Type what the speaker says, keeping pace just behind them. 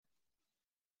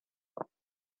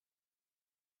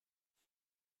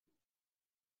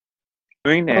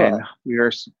And we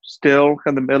are still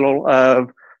in the middle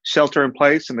of shelter in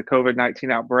place and the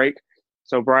COVID-19 outbreak.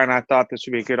 So, Brian, I thought this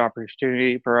would be a good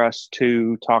opportunity for us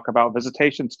to talk about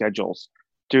visitation schedules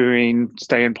during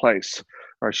stay in place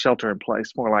or shelter in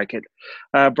place, more like it.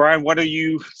 Brian, what are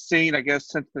you seeing, I guess,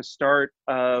 since the start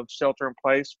of shelter in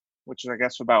place, which is, I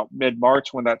guess, about mid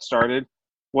March when that started?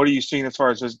 What are you seeing as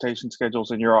far as visitation schedules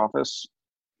in your office?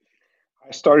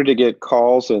 I started to get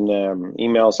calls and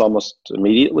emails almost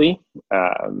immediately,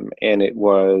 and it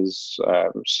was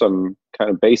some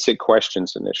kind of basic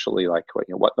questions initially, like what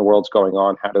in the world's going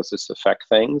on? How does this affect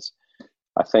things?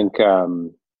 I think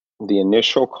the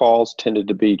initial calls tended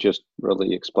to be just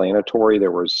really explanatory.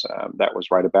 There was that was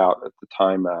right about at the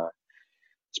time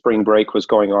spring break was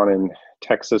going on in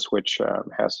Texas, which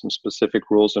has some specific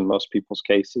rules in most people's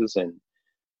cases, and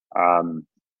um,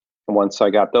 once I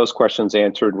got those questions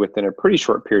answered within a pretty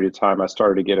short period of time, I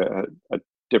started to get a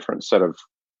different set of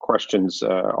questions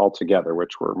altogether,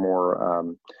 which were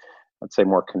more, I'd say,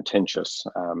 more contentious.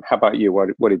 How about you?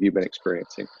 What have you been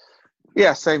experiencing?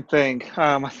 Yeah, same thing.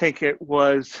 I think it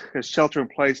was as shelter in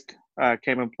place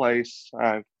came in place,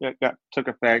 it took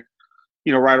effect,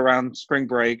 right around spring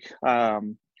break.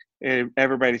 And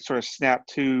everybody sort of snapped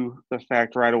to the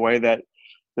fact right away that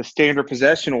the standard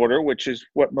possession order, which is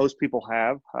what most people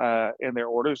have in their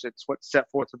orders, it's what's set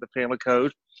forth in the family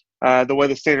code. The way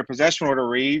the standard possession order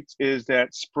reads is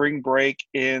that spring break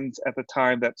ends at the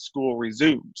time that school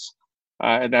resumes.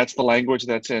 And that's the language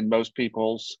that's in most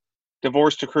people's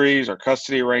divorce decrees or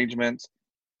custody arrangements.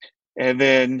 And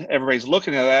then everybody's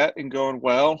looking at that and going,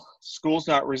 well, school's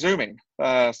not resuming.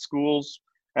 Schools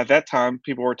at that time,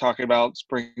 people were talking about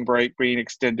spring break being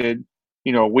extended,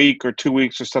 a week or 2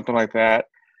 weeks or something like that.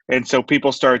 And so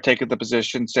people started taking the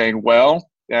position saying, well,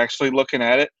 actually looking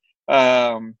at it,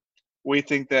 we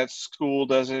think that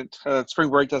spring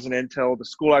break doesn't end until the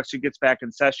school actually gets back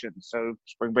in session. So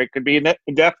spring break could be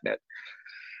indefinite.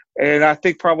 And I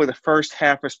think probably the first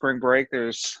half of spring break,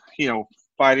 there's,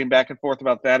 fighting back and forth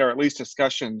about that, or at least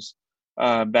discussions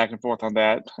back and forth on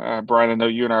that. Brian, I know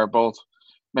you and I are both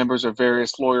members of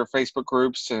various lawyer Facebook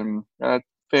groups and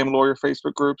family lawyer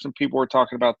Facebook groups, and people were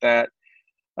talking about that.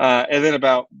 And then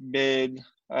about mid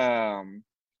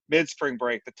spring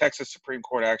break, the Texas Supreme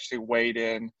Court actually weighed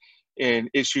in and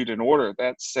issued an order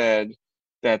that said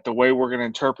that the way we're going to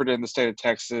interpret it in the state of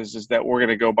Texas is that we're going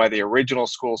to go by the original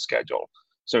school schedule.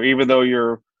 So even though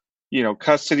your,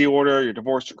 custody order, your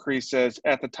divorce decree says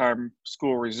at the time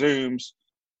school resumes,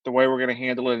 the way we're going to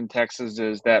handle it in Texas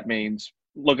is that means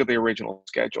look at the original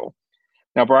schedule.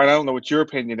 Now, Brian, I don't know what your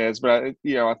opinion is, but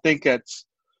I think that's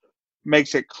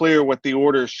makes it clear what the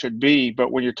orders should be.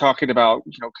 But when you're talking about,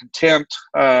 contempt,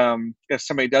 if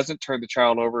somebody doesn't turn the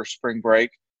child over spring break,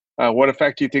 what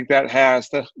effect do you think that has?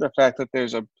 The fact that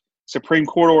there's a Supreme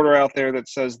Court order out there that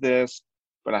says this,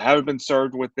 but I haven't been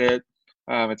served with it.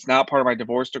 It's not part of my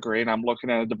divorce decree, and I'm looking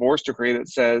at a divorce decree that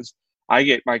says I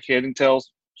get my kid until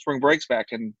spring breaks back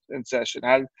in session.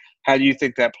 How do you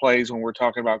think that plays when we're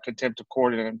talking about contempt of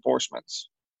court and enforcements?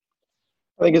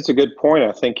 I think it's a good point.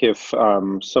 I think if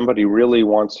somebody really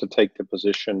wants to take the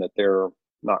position that they're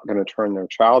not going to turn their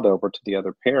child over to the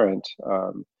other parent,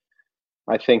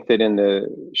 I think that in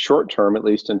the short term, at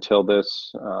least until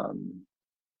this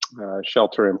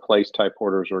shelter in place type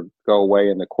orders or go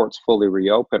away and the courts fully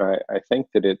reopen, I think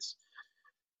that it's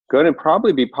going to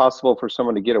probably be possible for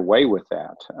someone to get away with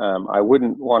that. I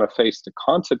wouldn't want to face the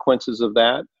consequences of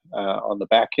that on the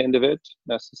back end of it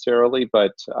necessarily,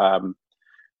 but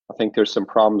I think there's some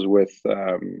problems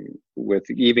with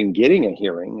even getting a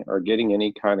hearing or getting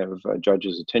any kind of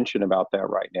judge's attention about that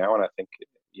right now. And I think,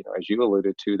 as you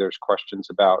alluded to, there's questions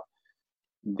about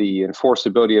the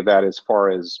enforceability of that as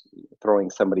far as throwing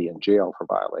somebody in jail for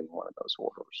violating one of those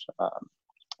orders.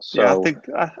 Yeah, So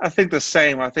I think the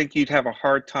same. I think you'd have a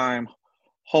hard time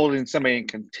holding somebody in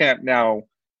contempt. Now,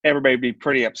 everybody would be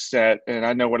pretty upset, and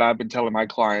I know what I've been telling my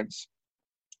clients,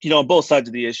 on both sides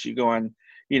of the issue, going,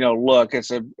 look,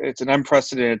 it's an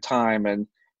unprecedented time, and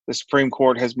the Supreme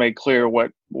Court has made clear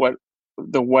what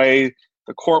the way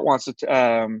the court wants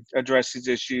to address these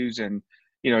issues, and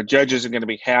judges are going to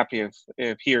be happy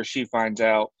if he or she finds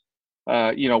out,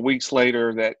 weeks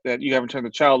later that you haven't turned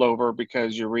the child over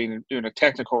because you're doing a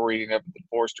technical reading of the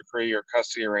divorce decree or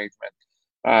custody arrangement.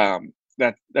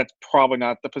 That's probably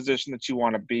not the position that you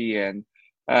want to be in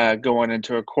going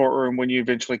into a courtroom when you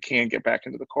eventually can get back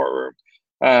into the courtroom.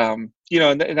 And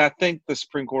I think the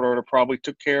Supreme Court order probably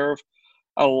took care of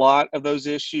a lot of those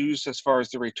issues as far as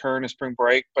the return of spring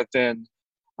break. But then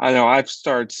I know I've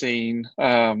started seeing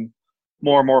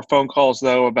more and more phone calls,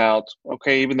 though, about,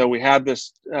 okay, even though we have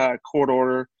this court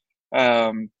order,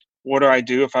 what do I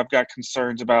do if I've got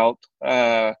concerns about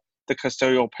the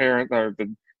custodial parent or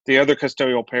the other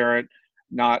custodial parent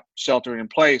not sheltering in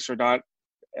place, or not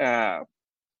uh,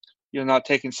 not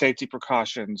taking safety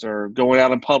precautions, or going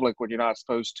out in public when you're not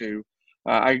supposed to.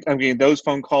 I'm getting those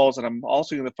phone calls, and I'm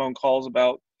also getting the phone calls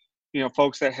about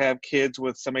folks that have kids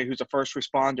with somebody who's a first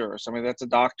responder or somebody that's a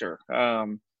doctor,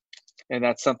 and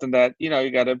that's something that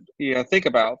you got to think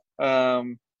about.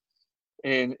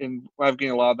 And I've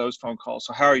getting a lot of those phone calls.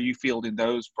 So how are you fielding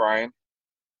those, Brian?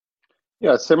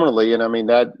 Yeah, similarly, and I mean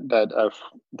that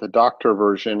the doctor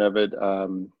version of it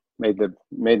made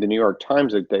the New York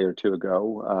Times a day or two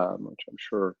ago, which I'm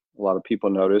sure a lot of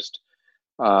people noticed.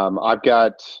 I've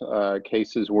got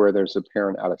cases where there's a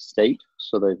parent out of state,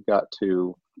 so they've got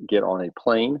to get on a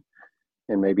plane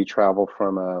and maybe travel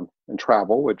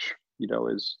which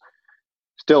is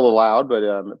still allowed,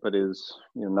 but is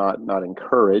not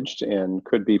encouraged, and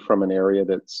could be from an area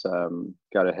that's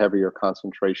got a heavier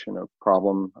concentration of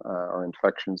problem or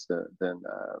infections than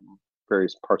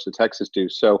various parts of Texas do.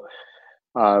 So,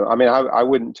 I mean, I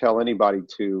wouldn't tell anybody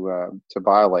to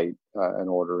violate an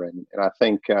order, and I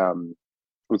think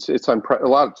it's a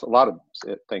lot of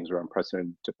things are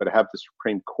unprecedented, but to have the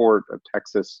Supreme Court of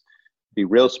Texas be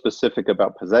real specific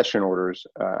about possession orders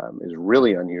is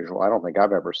really unusual. I don't think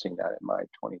I've ever seen that in my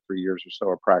 23 years or so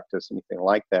of practice, anything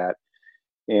like that.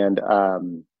 And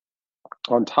on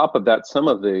top of that, some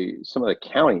of the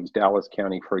counties, Dallas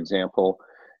County, for example,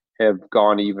 have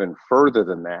gone even further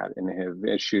than that and have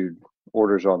issued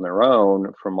orders on their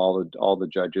own from all the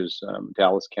judges.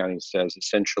 Dallas County says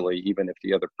essentially, even if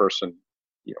the other person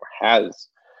has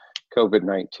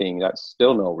COVID-19, that's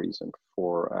still no reason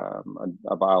for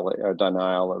a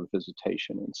denial of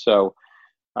visitation. And so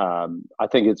I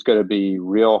think it's going to be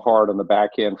real hard on the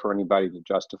back end for anybody to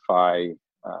justify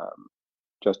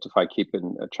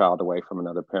keeping a child away from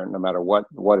another parent, no matter what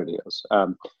it is.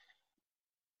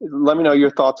 Let me know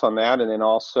your thoughts on that. And then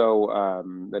also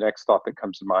the next thought that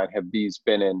comes to mind, have these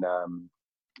been in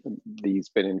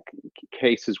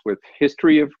cases with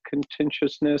history of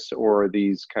contentiousness, or are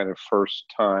these kind of first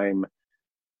time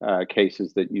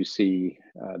cases that you see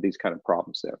these kind of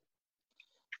problems in?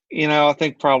 I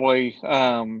think probably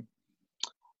a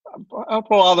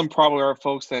lot of them probably are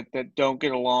folks that don't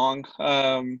get along,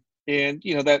 and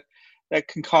that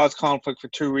can cause conflict for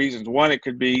two reasons. One, it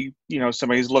could be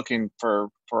somebody's looking for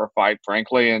a fight,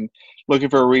 frankly, and looking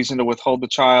for a reason to withhold the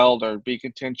child or be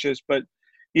contentious. But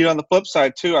on the flip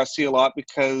side too, I see a lot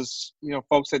because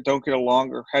folks that don't get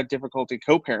along or had difficulty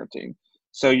co-parenting.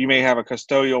 So you may have a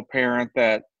custodial parent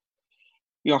that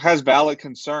has valid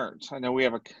concerns. I know we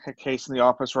have a case in the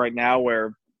office right now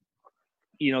where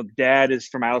dad is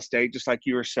from out of state, just like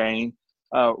you were saying,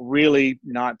 really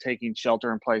not taking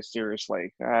shelter in place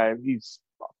seriously. He's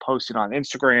posting on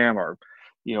Instagram or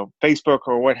Facebook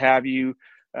or what have you,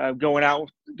 going out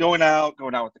with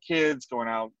the kids, going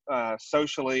out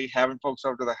socially, having folks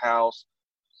over to the house.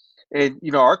 And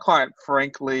our client,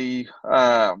 frankly, she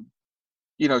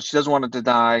doesn't want to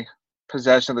deny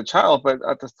possession of the child, but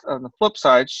on the flip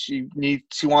side, she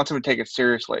wants him to take it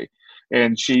seriously,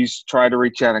 and she's tried to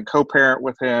reach out and co-parent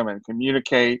with him and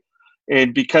communicate.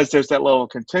 And because there's that level of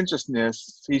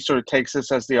contentiousness, he sort of takes this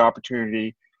as the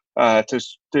opportunity to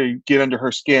get under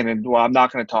her skin. And, well, I'm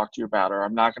not going to talk to you about her.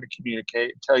 I'm not going to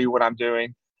communicate, tell you what I'm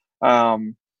doing.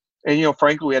 And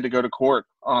frankly, we had to go to court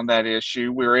on that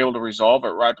issue. We were able to resolve it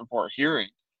right before a hearing.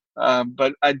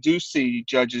 But I do see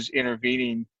judges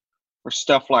intervening for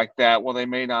stuff like that. Well, they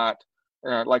may not,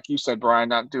 like you said, Brian,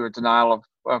 not do a denial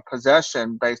of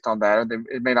possession based on that.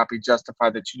 It may not be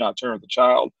justified that you not turn the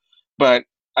child. But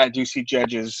I do see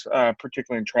judges,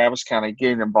 particularly in Travis County,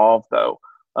 getting involved, though.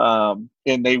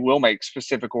 And they will make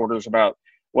specific orders about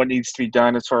what needs to be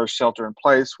done as far as shelter in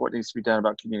place, what needs to be done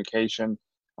about communication.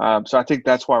 So I think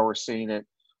that's why we're seeing it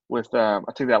with, I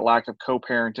think that lack of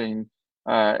co-parenting,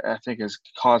 I think is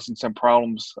causing some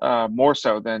problems, more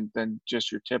so than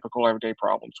just your typical everyday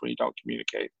problems when you don't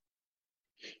communicate.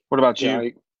 What about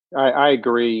you? I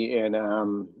agree, and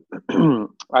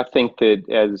I think that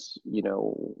as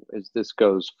this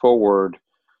goes forward,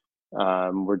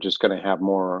 we're just going to have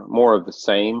more of the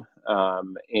same,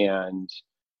 and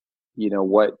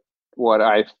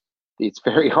it's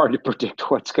very hard to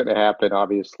predict what's going to happen,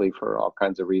 obviously, for all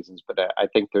kinds of reasons. But I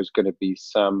think there's going to be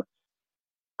some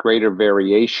greater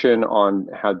variation on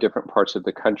how different parts of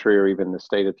the country or even the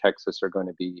state of Texas are going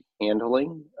to be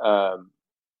handling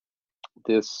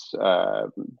this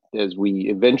as we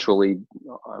eventually,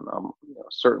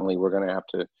 certainly we're going to have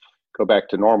to go back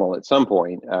to normal at some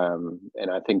point. And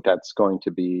I think that's going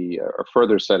to be a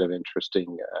further set of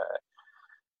interesting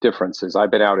differences.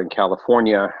 I've been out in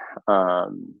California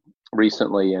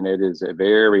recently, and it is a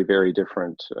very, very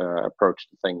different approach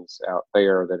to things out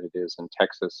there than it is in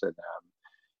Texas,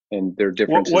 and there are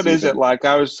differences What is it even. like?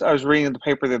 I was reading in the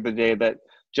paper the other day that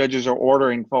judges are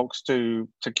ordering folks to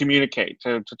communicate,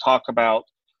 to talk about,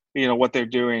 what they're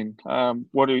doing.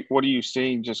 What are you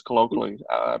seeing just colloquially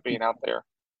being out there?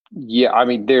 Yeah, I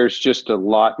mean, there's just a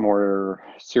lot more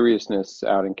seriousness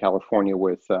out in California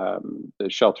with the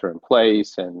shelter in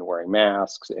place and wearing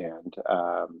masks, and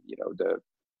the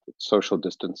social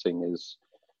distancing is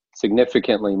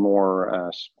significantly more.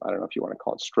 I don't know if you want to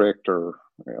call it strict or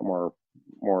more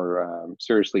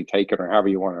seriously taken, or however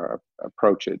you want to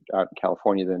approach it out in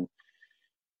California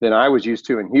than I was used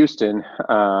to in Houston,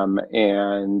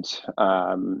 and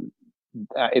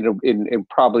it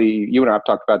probably, you and I have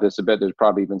talked about this a bit. There's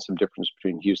probably even some difference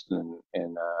between Houston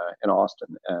and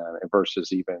Austin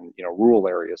versus even rural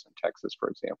areas in Texas, for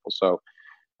example. So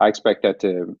I expect that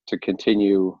to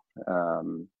continue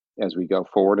as we go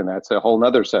forward, and that's a whole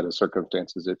nother set of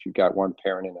circumstances. If you've got one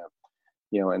parent in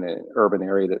an urban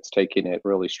area that's taking it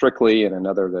really strictly, and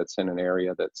another that's in an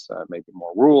area that's maybe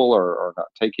more rural or not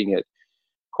taking it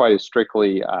quite as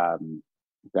strictly.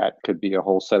 That could be a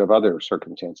whole set of other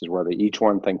circumstances where they each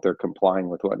one think they're complying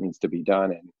with what needs to be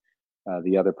done, and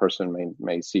the other person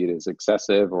may see it as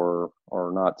excessive or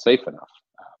not safe enough.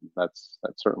 That's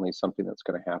certainly something that's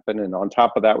going to happen. And on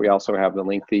top of that, we also have the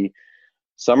lengthy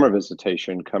summer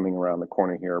visitation coming around the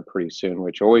corner here pretty soon,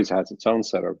 which always has its own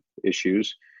set of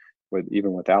issues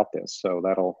even without this. So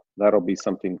that'll be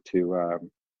something to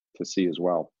see as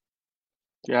well.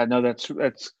 Yeah, no, that's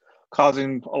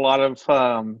causing a lot of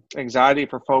anxiety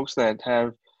for folks that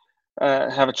have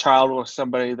a child with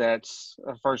somebody that's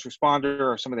a first responder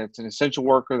or somebody that's an essential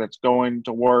worker that's going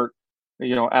to work,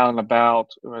 out and about.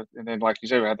 And then, like you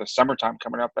said, we have the summertime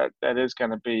coming up. That is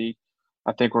going to be,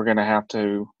 I think we're going to have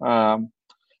to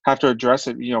address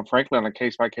it, frankly, on a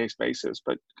case by case basis.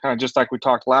 But kind of just like we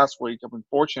talked last week,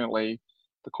 unfortunately,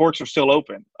 the courts are still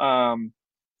open. And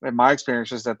my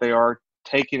experience is that they are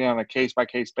taking it on a case by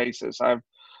case basis. I've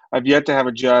yet to have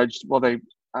a judge. Well,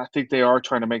 I think they are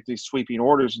trying to make these sweeping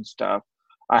orders and stuff.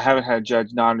 I haven't had a judge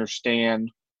not understand,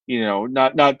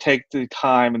 not take the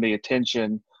time and the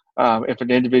attention if an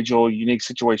individual unique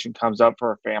situation comes up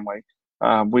for a family.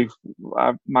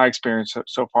 My experience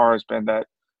so far has been that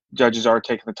judges are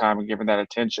taking the time and giving that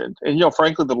attention, and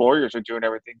frankly, the lawyers are doing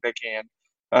everything they can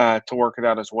to work it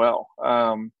out as well.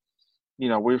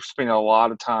 We're spending a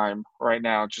lot of time right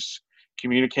now just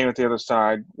communicating with the other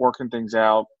side, working things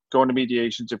out, going to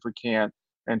mediations if we can,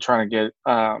 and trying to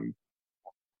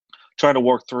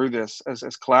work through this as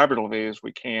collaboratively as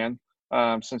we can,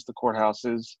 since the courthouse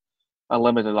is a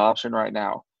limited option right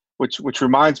now. Which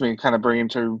reminds me, kind of bringing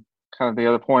to kind of the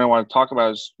other point I want to talk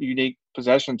about is unique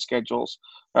possession schedules.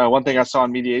 One thing I saw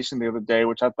in mediation the other day,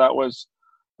 which I thought was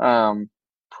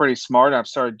pretty smart, and I've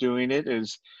started doing it,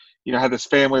 is I had this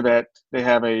family that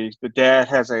the dad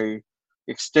has a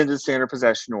extended standard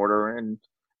possession order, and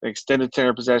the extended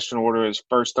standard possession order is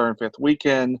first, third, and fifth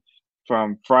weekend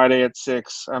from Friday at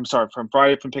 6. I'm sorry, from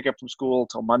Friday from pickup from school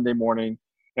till Monday morning,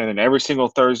 and then every single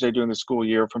Thursday during the school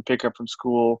year from pickup from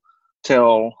school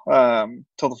till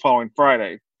the following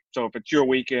Friday. So if it's your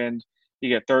weekend, you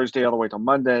get Thursday all the way till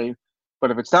Monday. But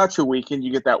if it's not your weekend,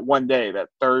 you get that one day, that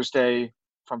Thursday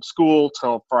from school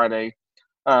till Friday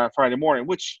morning,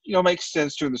 which makes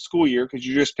sense during the school year because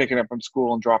you're just picking up from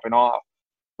school and dropping off.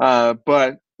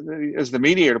 But as the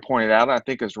mediator pointed out, I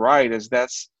think is right, is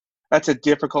that's a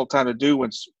difficult time to do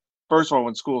first of all,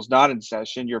 when school's not in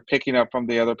session, you're picking up from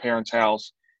the other parent's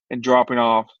house and dropping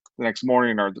off the next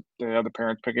morning, or the other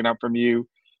parent's picking up from you.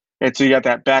 And so you got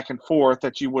that back and forth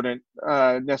that you wouldn't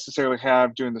necessarily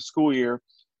have during the school year.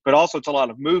 But also it's a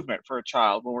lot of movement for a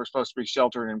child when we're supposed to be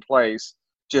sheltering in place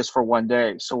just for one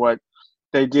day. So what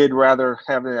they did, rather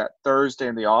having that Thursday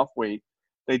in the off week,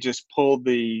 they just pulled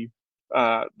the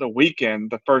weekend,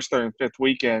 the first, third, and fifth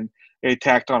weekend. They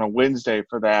tacked on a Wednesday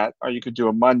for that, or you could do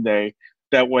a Monday.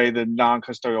 That way, the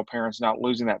non-custodial parent's not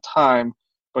losing that time,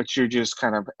 but you're just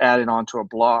kind of adding on to a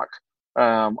block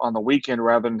on the weekend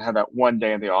rather than have that one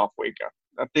day in the off week.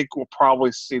 I think we'll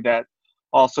probably see that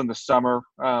also in the summer,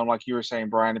 like you were saying,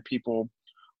 Brian, and people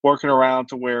working around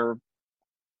to where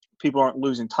people aren't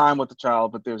losing time with the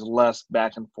child, but there's less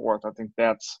back and forth. I think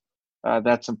that's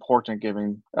important,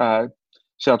 giving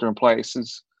shelter in place.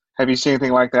 Have you seen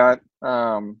anything like that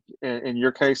in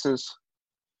your cases?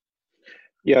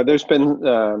 Yeah, there's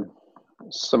been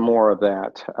some more of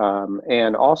that,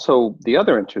 and also the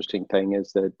other interesting thing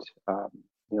is that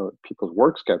people's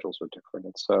work schedules are different,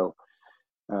 and so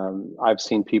I've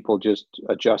seen people just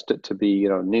adjust it to be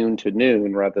noon to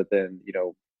noon rather than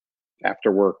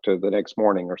after work to the next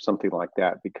morning or something like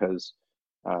that, because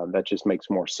that just makes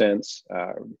more sense.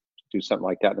 Do something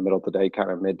like that in the middle of the day,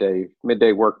 kind of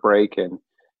midday work break, and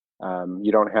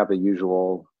you don't have the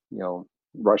usual,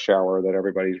 rush hour that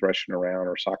everybody's rushing around,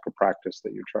 or soccer practice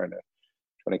that you're trying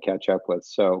to catch up with.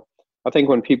 So I think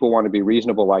when people want to be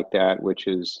reasonable like that, which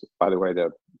is, by the way,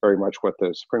 very much what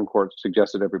the Supreme Court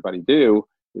suggested everybody do,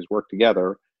 is work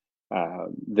together.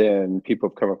 Then people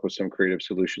have come up with some creative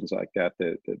solutions like that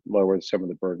lower some of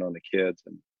the burden on the kids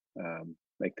and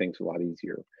make things a lot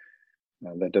easier.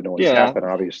 That doesn't always Yeah, happen,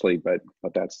 obviously, but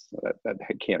that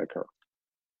can occur.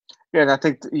 yeah, and I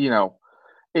think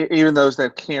even those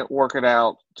that can't work it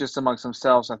out just amongst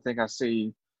themselves, I think I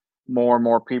see more and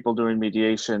more people doing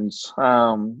mediations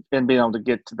and being able to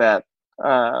get to that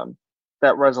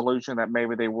resolution that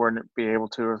maybe they wouldn't be able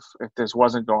to if this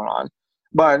wasn't going on.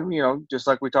 But just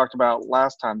like we talked about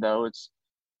last time, though,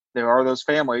 there are those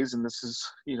families, and this is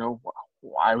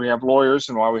why we have lawyers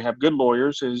and why we have good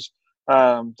lawyers is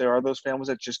there are those families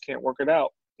that just can't work it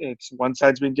out. It's one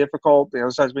side's been difficult, the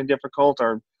other side's been difficult,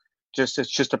 or it's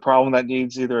just a problem that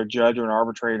needs either a judge or an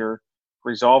arbitrator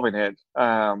resolving it.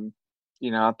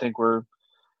 I think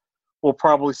we'll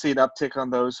probably see an uptick on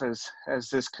those as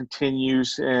this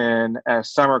continues and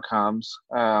as summer comes.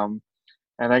 And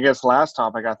I guess last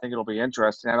topic, I think it'll be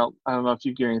interesting. I don't know if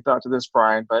you give any thought to this,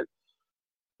 Brian, but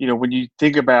when you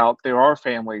think about, there are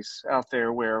families out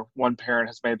there where one parent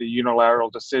has made the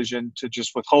unilateral decision to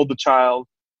just withhold the child,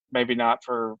 maybe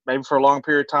for a long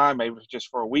period of time, maybe just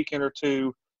for a weekend or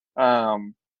two.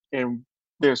 And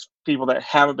there's people that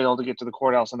haven't been able to get to the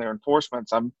courthouse in their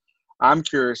enforcements. I'm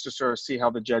curious to sort of see how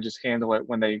the judges handle it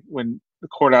when the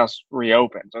courthouse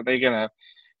reopens. Are they going to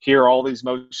hear all these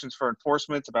motions for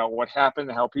enforcement about what happened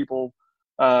and how people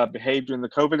behaved during the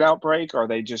COVID outbreak? Or are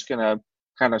they just going to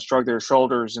kind of shrug their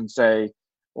shoulders and say,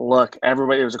 look,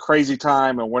 everybody, it was a crazy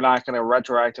time and we're not going to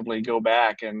retroactively go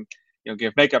back and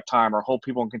give makeup time or hold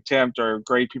people in contempt or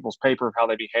grade people's paper of how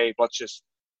they behave. Let's just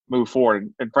move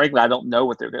forward. And frankly, I don't know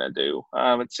what they're going to do.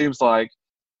 It seems like,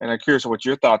 and I'm curious what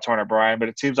your thoughts on it, Brian, but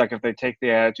it seems like if they take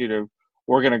the attitude of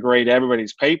we're going to grade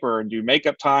everybody's paper and do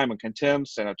makeup time and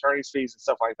contempts and attorney's fees and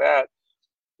stuff like that,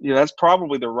 that's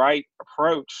probably the right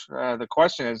approach. The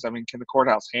question is, can the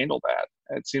courthouse handle that?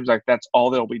 It seems like that's all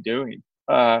they'll be doing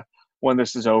when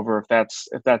this is over, if that's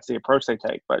the approach they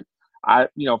take. But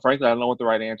frankly, I don't know what the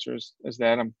right answer is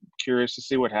that. I'm curious to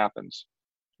see what happens.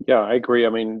 Yeah, I agree.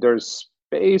 There's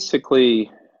basically,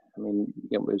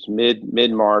 it was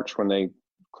mid-March when they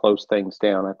closed things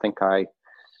down. I think I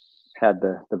had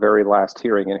the very last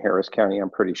hearing in Harris County, I'm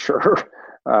pretty sure.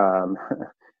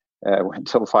 Went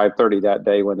until 5:30 that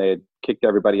day when they had kicked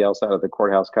everybody else out of the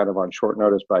courthouse kind of on short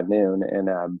notice by noon.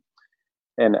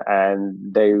 And I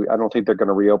don't think they're going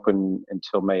to reopen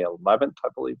until May 11th, I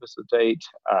believe is the date,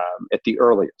 at the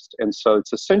earliest. And so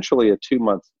it's essentially a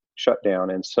 2-month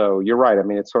shutdown. And so you're right.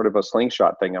 It's sort of a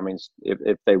slingshot thing.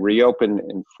 If they reopen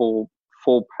in full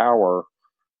power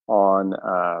on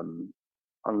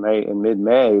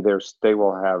mid-May, they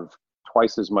will have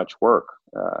twice as much work.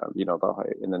 They'll,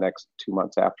 in the next 2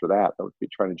 months after that, they'll be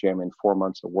trying to jam in 4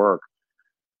 months of work.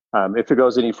 If it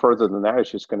goes any further than that,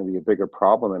 it's just going to be a bigger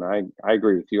problem. And I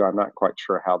agree with you. I'm not quite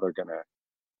sure how they're going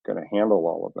to handle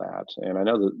all of that. And I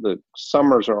know that the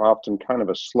summers are often kind of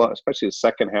a slow, especially the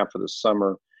second half of the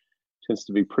summer tends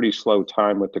to be pretty slow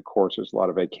time with the courts. There's a lot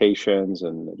of vacations,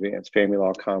 and Advanced Family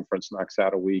Law Conference knocks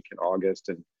out a week in August.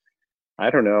 And I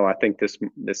don't know. I think this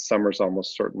summer's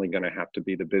almost certainly going to have to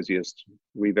be the busiest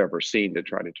we've ever seen to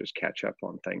try to just catch up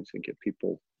on things and get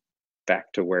people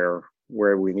back to where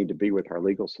we need to be with our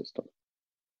legal system.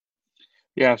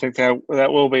 Yeah, I think that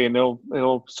will be, and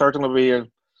it'll certainly be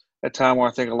a time where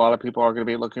I think a lot of people are going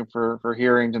to be looking for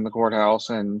hearings in the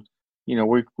courthouse. And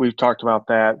we've talked about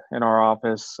that in our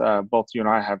office. Both you and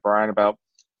I have, Brian, about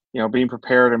being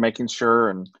prepared and making sure.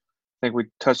 And I think we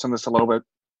touched on this a little bit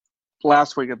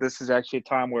last week, that this is actually a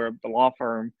time where the law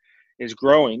firm is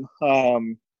growing.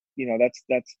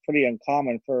 That's pretty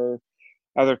uncommon for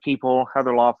other people,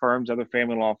 other law firms, other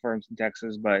family law firms in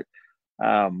Texas, but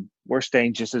we're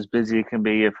staying just as busy it can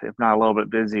be, if not a little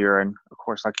bit busier. And of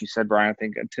course, like you said, Brian, I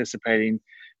think anticipating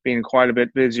being quite a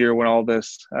bit busier when all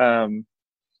this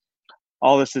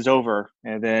is over,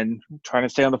 and then trying to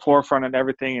stay on the forefront of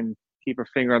everything and keep a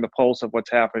finger on the pulse of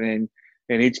what's happening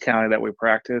in each county that we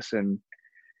practice, and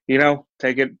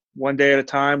take it one day at a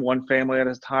time, one family at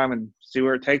a time, and see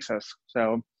where it takes us.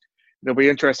 So it'll be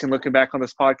interesting looking back on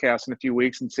this podcast in a few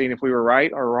weeks and seeing if we were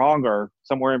right or wrong or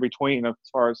somewhere in between as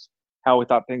far as how we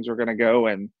thought things were going to go.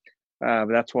 And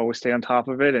that's why we stay on top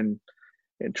of it and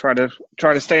try to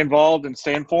stay involved and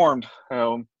stay informed.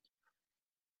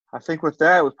 I think with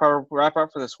that, we'll probably wrap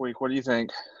up for this week. What do you think?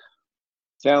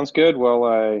 Sounds good.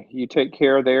 Well, you take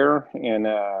care there, and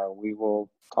we will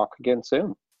talk again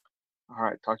soon. All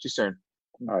right. Talk to you soon.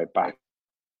 All right. Bye.